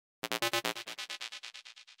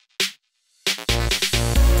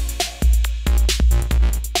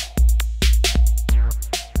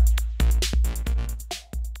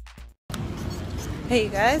Hey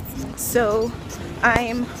guys, so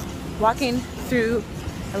I'm walking through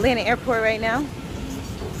Atlanta airport right now,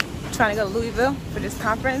 trying to go to Louisville for this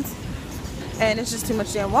conference, and it's just too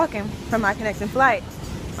much damn walking for my connecting flight.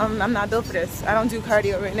 I'm not built for this. I don't do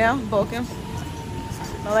cardio right now, bulking.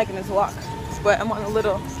 I'm not liking this walk, but I'm on a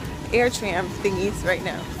little air tram thingies right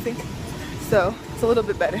now, so it's a little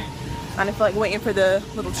bit better. I don't feel like waiting for the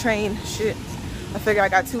little train shit. I figure I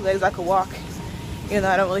got 2 legs I could walk, even though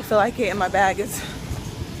I don't really feel like it, and my bag is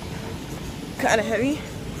kind of heavy.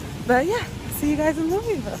 But yeah, see you guys in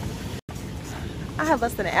Louisville. I have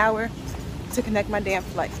less than an hour to connect my damn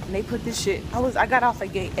flight, and they put this shit. I got off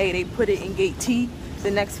at gate A. They put it in gate T,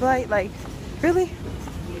 the next flight. Like, really?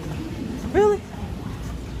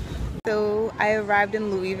 So I arrived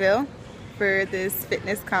in Louisville for this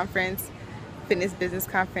fitness business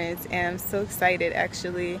conference, and I'm so excited.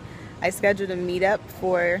 Actually, I scheduled a meetup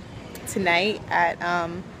for tonight at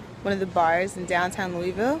one of the bars in downtown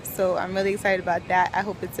Louisville, so I'm really excited about that. I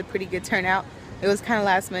hope it's a pretty good turnout. It was kind of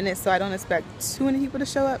last minute, so I don't expect too many people to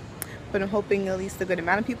show up, but I'm hoping at least a good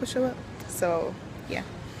amount of people show up. So yeah,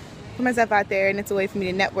 put myself out there, and it's a way for me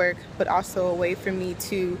to network, but also a way for me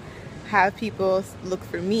to have people look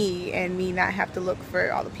for me and me not have to look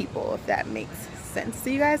for all the people, if that makes sense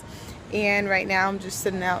to you guys. And right now I'm just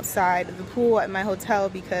sitting outside of the pool at my hotel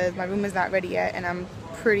because my room is not ready yet, and I'm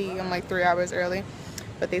like 3 hours early,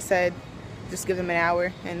 but they said just give them an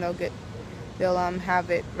hour and they'll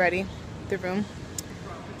have it ready, the room.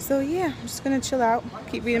 So yeah, I'm just gonna chill out,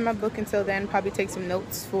 keep reading my book until then, probably take some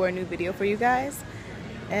notes for a new video for you guys.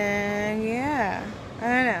 And yeah, I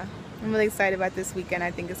don't know, I'm really excited about this weekend.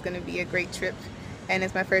 I think it's gonna be a great trip, and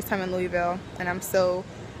it's my first time in Louisville, and I'm so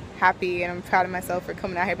happy and I'm proud of myself for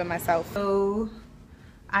coming out here by myself. So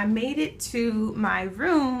I made it to my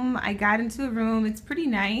room. I got into a room. It's pretty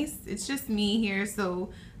nice. It's just me here, so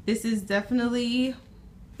this is definitely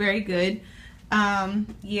very good.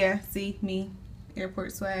 Yeah, see me,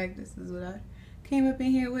 airport swag. This is what I came up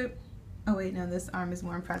in here with. Oh wait, no, this arm is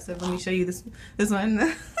more impressive. Let me show you this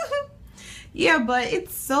one. Yeah, but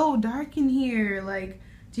it's so dark in here. Like,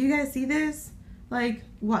 do you guys see this? Like,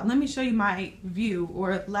 what? Let me show you my view,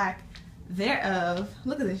 or lack thereof.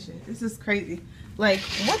 Look at this shit. This is crazy. Like,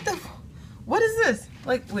 what is this?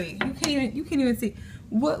 Like, wait, you can't even see.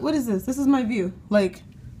 What is this? This is my view. Like,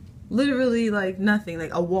 literally, like nothing,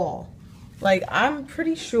 like a wall. Like, I'm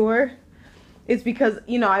pretty sure it's because,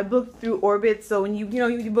 you know, I booked through Orbit, so when you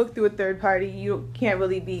book through a third party, you can't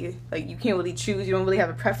really be, like, you can't really choose, you don't really have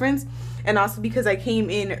a preference. And also because I came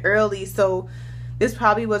in early, so this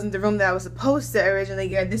probably wasn't the room that I was supposed to originally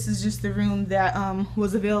get. This is just the room that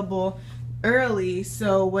was available early.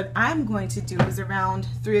 So what I'm going to do is around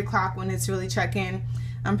 3 o'clock, when it's really check-in,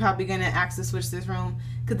 I'm probably going to access switch this room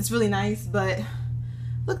because it's really nice. But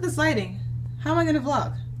look at this lighting. How am I going to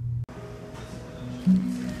vlog?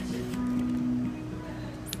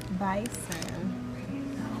 Bison.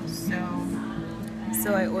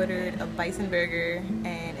 So I ordered a bison burger,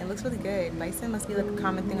 and it looks really good. Bison must be like a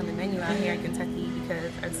common thing on the menu out here in Kentucky,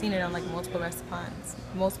 because I've seen it on like multiple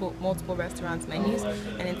restaurants menus,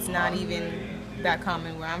 and it's not even that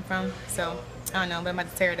common where I'm from. So I don't know, but I'm about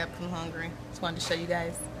to tear it up because I'm hungry. Just wanted to show you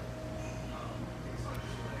guys.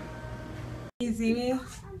 Can you see me?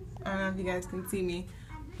 I don't know if you guys can see me,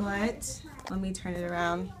 but let me turn it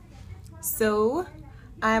around. So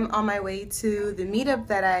I'm on my way to the meetup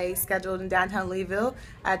that I scheduled in downtown Louisville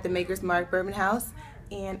at the Maker's Mark Bourbon House,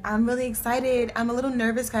 and I'm really excited. I'm a little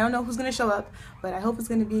nervous because I don't know who's gonna show up, but I hope it's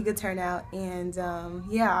gonna be a good turnout, and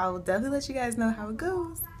yeah, I will definitely let you guys know how it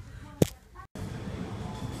goes.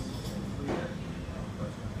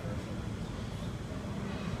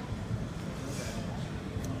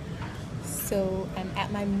 So I'm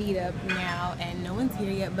at my meetup now, and no one's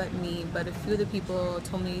here yet but me, but a few of the people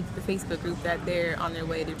told me through the Facebook group that they're on their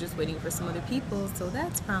way. They're just waiting for some other people, so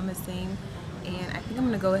that's promising. And I think I'm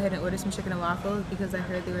gonna go ahead and order some chicken and waffles because I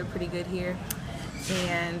heard they were pretty good here,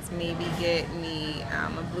 and maybe get me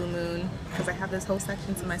a Blue Moon because I have this whole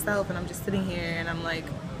section to myself, and I'm just sitting here and I'm like,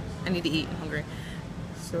 I need to eat, I'm hungry.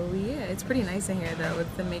 So yeah, it's pretty nice in here though.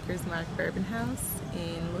 It's the Maker's Mark Bourbon House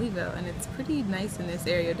in Louisville, and it's pretty nice in this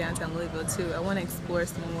area, downtown Louisville too. I want to explore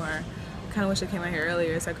some more. I kind of wish I came out here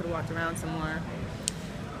earlier so I could have walked around some more.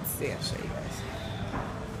 Let's see, I'll show you guys.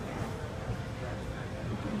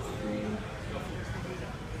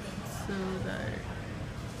 So dark.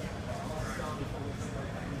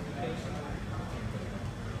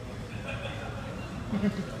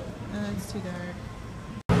 Oh, it's too dark.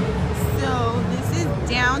 So this is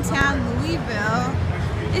downtown Louisville.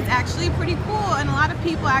 It's actually pretty cool, and a lot of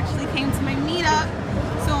people actually came to my meetup,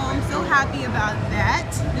 so I'm so happy about that.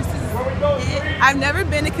 This is I've never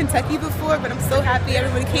been to Kentucky before, but I'm so happy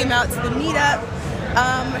everybody came out to the meetup.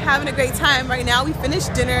 We're having a great time. Right now we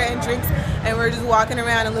finished dinner and drinks, and we're just walking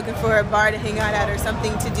around and looking for a bar to hang out at or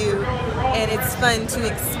something to do, and it's fun to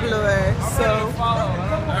explore. So,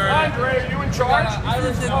 Andre, you in charge?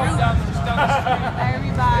 This is the group.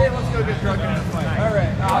 Everybody. Let's go get drunk in the fight. All right.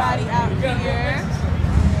 Everybody out here,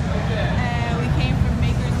 and we came from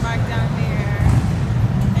Maker's Mark down there.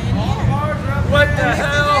 And yeah. What the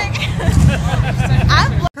hell?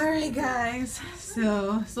 Alright guys,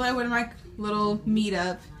 so I went to my little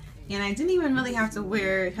meetup, and I didn't even really have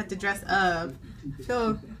to dress up.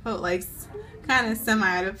 I felt like kind of semi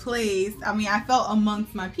out of place. I mean, I felt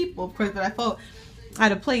amongst my people, of course, but I felt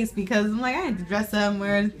out of place because I'm like, I had to dress up and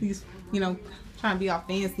wear these, you know, trying to be all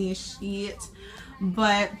fancy and shit.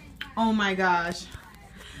 But oh my gosh,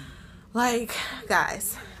 like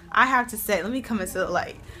guys, I have to say, let me come into the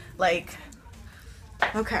light. Like,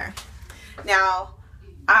 okay, now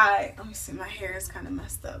let me see, my hair is kind of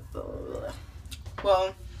messed up.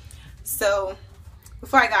 Well, so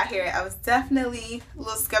before I got here, I was definitely a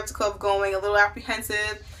little skeptical of going, a little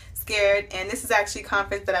apprehensive, scared, and this is actually a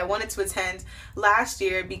conference that I wanted to attend last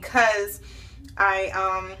year because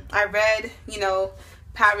I read, you know,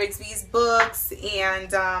 Pat Rigsby's books,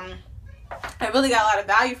 and I really got a lot of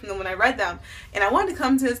value from them when I read them, and I wanted to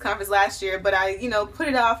come to this conference last year, but I, you know, put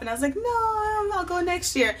it off, and I was like, no, I'll go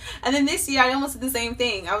next year. And then this year I almost did the same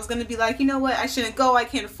thing. I was going to be like, you know what, I shouldn't go, I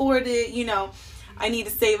can't afford it, you know, I need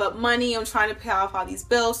to save up money, I'm trying to pay off all these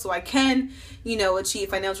bills so I can, you know, achieve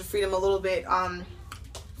financial freedom a little bit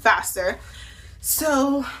faster.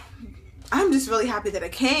 So I'm just really happy that I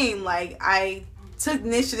came. Like, I took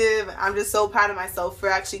initiative. I'm just so proud of myself for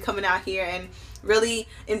actually coming out here and really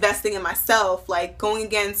investing in myself, like going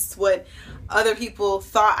against what other people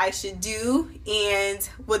thought I should do and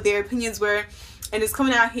what their opinions were, and just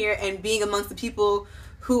coming out here and being amongst the people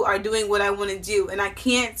who are doing what I want to do. And I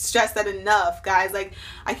can't stress that enough, guys. Like,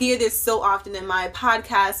 I hear this so often in my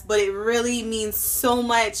podcast, but it really means so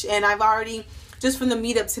much. And I've already, just from the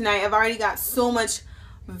meetup tonight, I've already got so much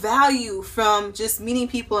value from just meeting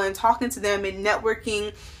people and talking to them and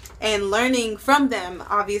networking and learning from them,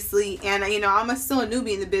 obviously. And, you know, I'm still a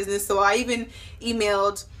newbie in the business, so I even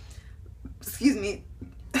emailed, excuse me,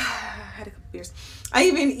 I had a couple beers. I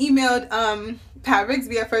even emailed Pat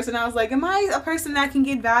Rigsby at first, and I was like, am I a person that can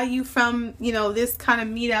get value from, you know, this kind of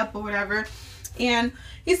meetup or whatever? And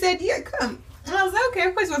he said, yeah, come. And I was like, okay,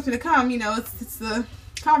 of course he wants me to come, you know, it's the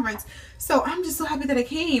conference. So I'm just so happy that I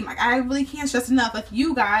came. Like, I really can't stress enough. Like,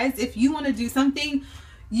 you guys, if you want to do something,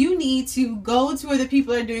 you need to go to where the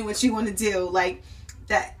people are doing what you want to do. Like,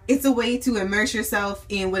 that it's a way to immerse yourself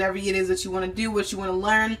in whatever it is that you want to do, what you want to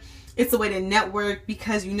learn. It's a way to network,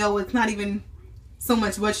 because, you know, it's not even so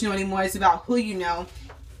much what you know anymore. It's about who you know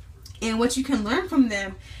and what you can learn from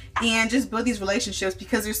them, and just build these relationships,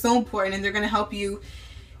 because they're so important, and they're going to help you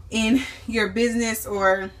in your business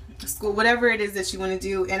or school, whatever it is that you want to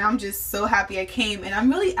do. And I'm just so happy I came, and I'm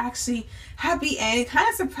really actually happy and kind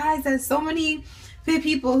of surprised that so many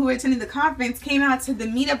people who were attending the conference came out to the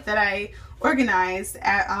meetup that I organized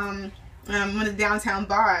at one of the downtown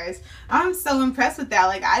bars. I'm so impressed with that.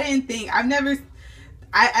 Like, I didn't think, I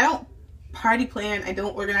don't party plan, I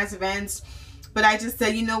don't organize events, but I just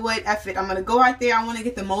said, you know what, F it, I'm gonna go out there. I want to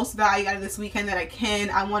get the most value out of this weekend that I can.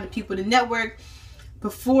 I wanted people to network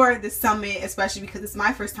before the summit, especially because it's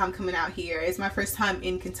my first time coming out here. It's my first time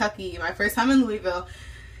in Kentucky, my first time in Louisville,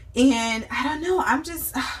 and I don't know, I'm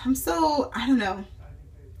so, I don't know,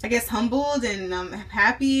 I guess humbled, and I'm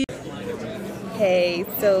happy. Hey,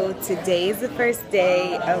 so today's the first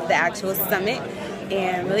day of the actual summit,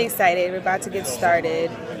 and I'm really excited. We're about to get started.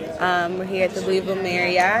 We're here at the Louisville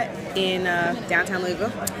Marriott in downtown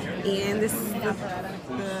Louisville, and this is the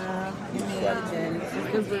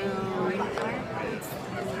room.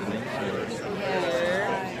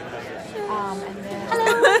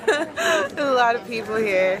 There's a lot of people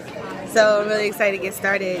here, so I'm really excited to get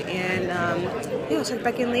started, and yeah, I'll check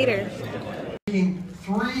back in later.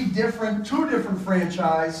 Two different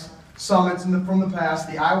franchise summits from the past,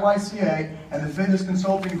 the IYCA and the Fitness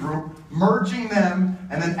Consulting Group, merging them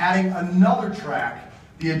and then adding another track,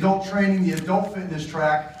 the adult training, the adult fitness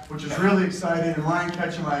track, which is really exciting. And Ryan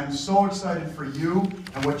Ketchum, I am so excited for you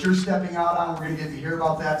and what you're stepping out on. We're going to get to hear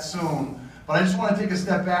about that soon. But I just want to take a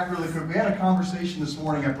step back really quick. We had a conversation this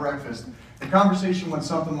morning at breakfast. The conversation went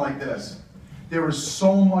something like this. There is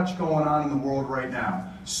so much going on in the world right now.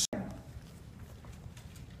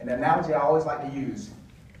 And the analogy I always like to use,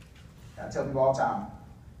 and I tell people all the time,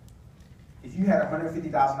 if you had a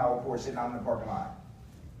 $150,000 Porsche sitting out in the parking lot,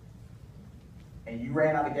 and you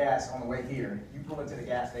ran out of gas on the way here, you pull into the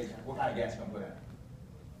gas station, what kind of gas you gonna put in?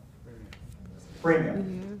 Premium.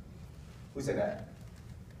 Mm-hmm. Who said that?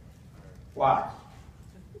 Why?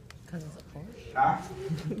 Because it's a Porsche. Huh?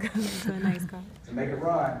 Because it's a nice car. To make it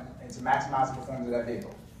run and to maximize the performance of that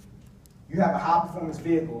vehicle. You have a high performance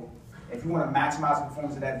vehicle. If you want to maximize the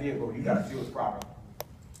performance of that vehicle, you got to fuel it properly.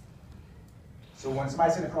 So when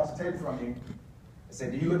somebody's sitting across the table from you and say,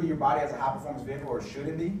 do you look at your body as a high performance vehicle, or should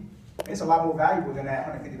it be? It's a lot more valuable than that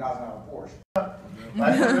 $150,000 Porsche.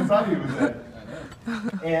 That's what I thought he was at.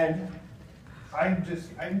 And I'm just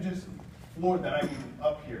floored that I'm even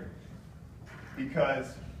up here.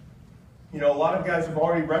 Because, you know, a lot of guys have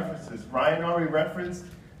already referenced this. Ryan already referenced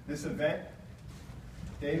this event.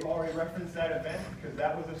 Dave already referenced that event because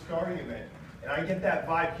that was a starting event. And I get that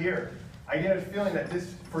vibe here. I get a feeling that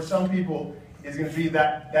this, for some people, is going to be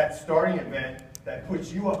that starting event that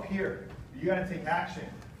puts you up here. You got to take action.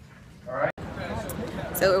 All right?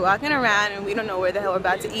 So we're walking around and we don't know where the hell we're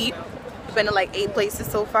about to eat. We've been to like 8 places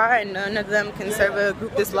so far and none of them can serve a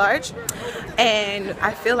group this large. And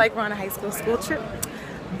I feel like we're on a school trip,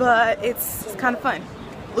 but it's kind of fun.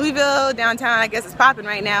 Louisville, downtown, I guess it's popping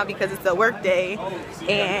right now because it's a work day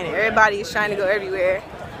and everybody is trying to go everywhere.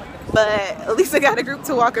 But at least I got a group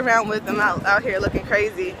to walk around with. I'm out here looking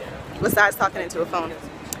crazy besides talking into a phone.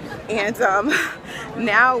 And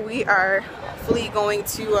now we are fully going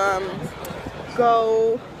to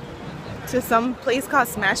go to some place called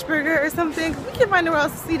Smashburger or something. We can't find nowhere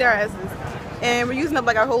else to see our asses. And we're using up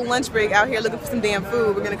like our whole lunch break out here looking for some damn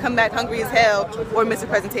food. We're gonna come back hungry as hell or miss a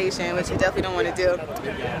presentation, which you definitely don't want to do.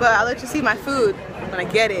 But I'll let you see my food when I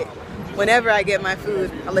get it. Whenever I get my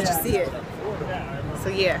food, I'll let you see it. So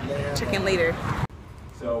yeah, check in later.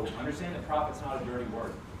 So understand that profit's not a dirty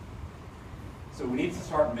word. So we need to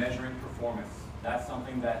start measuring performance. That's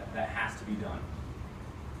something that has to be done.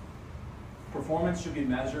 Performance should be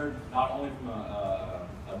measured not only from a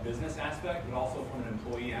business aspect, but also from an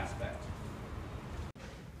employee aspect.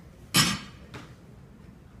 There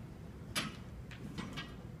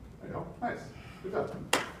you go. Nice. Good job.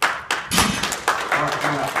 All right,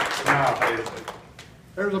 now,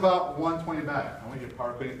 there's about 120 back. I want you to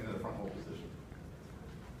power clean it into the front hold position.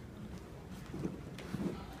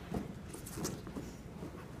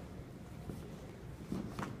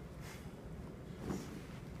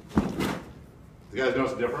 You guys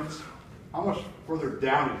notice the difference? How much further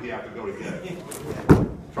down did he have to go to get it?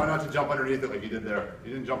 Try not to jump underneath it like you did there.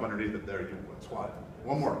 You didn't jump underneath it there. You squat it.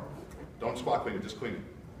 One more. Don't squat clean it, just clean it.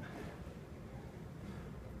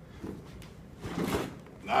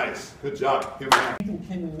 Nice. Good job. Give him a hand. People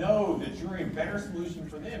can know that you're a better solution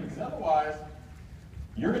for them, because otherwise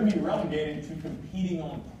you're going to be relegated to competing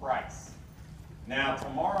on price. Now,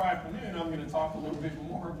 tomorrow afternoon, I'm going to talk a little bit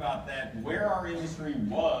more about that, where our industry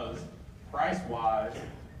was price-wise,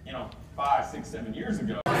 5, 6, 7 years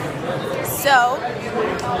ago. So,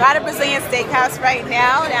 we're at a Brazilian steakhouse right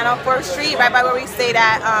now down on 4th Street, right by where we stayed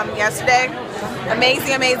at yesterday.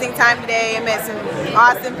 Amazing time today. I met some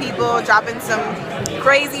awesome people dropping some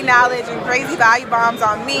crazy knowledge and crazy value bombs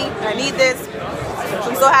on me. I need this.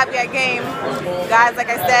 I'm so happy I came. Guys, like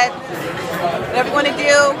I said, whatever you want to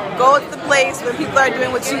do, go to the place where people are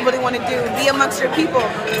doing what you really want to do. Be amongst your people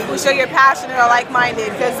who show you're passionate or like-minded,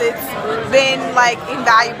 because it's been like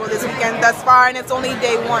invaluable this weekend thus far, and it's only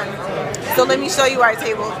day 1. So let me show you our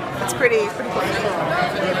table. It's pretty cool.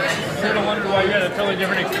 I don't wonder why you had a totally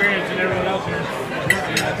different experience than everyone else here.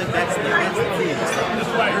 I think that's the key.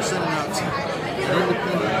 Person out.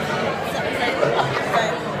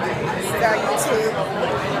 Our YouTube.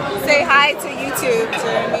 Say hi to YouTube,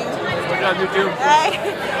 Jeremy. What's up, YouTube? Hi.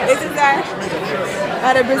 This is our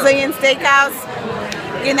at a Brazilian steakhouse.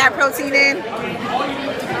 Getting that protein in.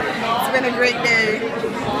 It's been a great day.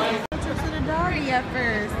 To the doggy at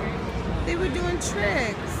first. They were doing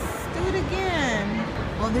tricks. Do it again.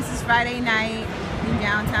 Well, this is Friday night in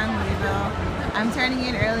downtown Louisville. I'm turning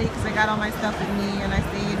in early because I got all my stuff with me and I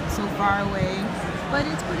stayed so far away. But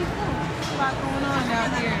it's pretty cool. There's a lot going on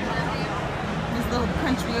out here. This little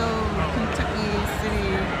country old Kentucky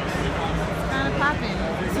city. It's kind of popping.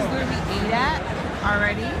 This is where we ate at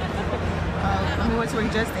already. Where we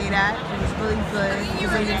just ate at. It was really good.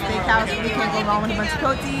 Brazilian steakhouse. Really can't go wrong with a bunch of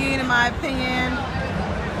protein, in my opinion.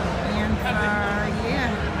 And yeah,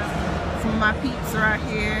 some of my peeps are out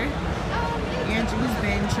here. Andrew's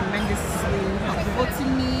been tremendously helpful to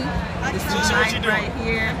me. This is Mike right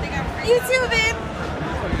here. YouTubing,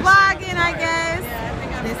 vlogging, I guess.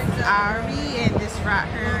 This is Ari, and this right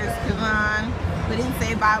here is Kevon. We didn't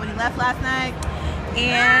say bye when he left last night.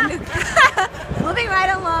 And moving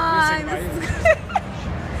right along.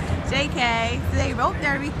 JK. So they roped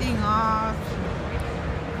everything off.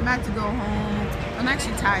 I'm about to go home. I'm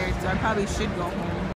actually tired, so I probably should go home.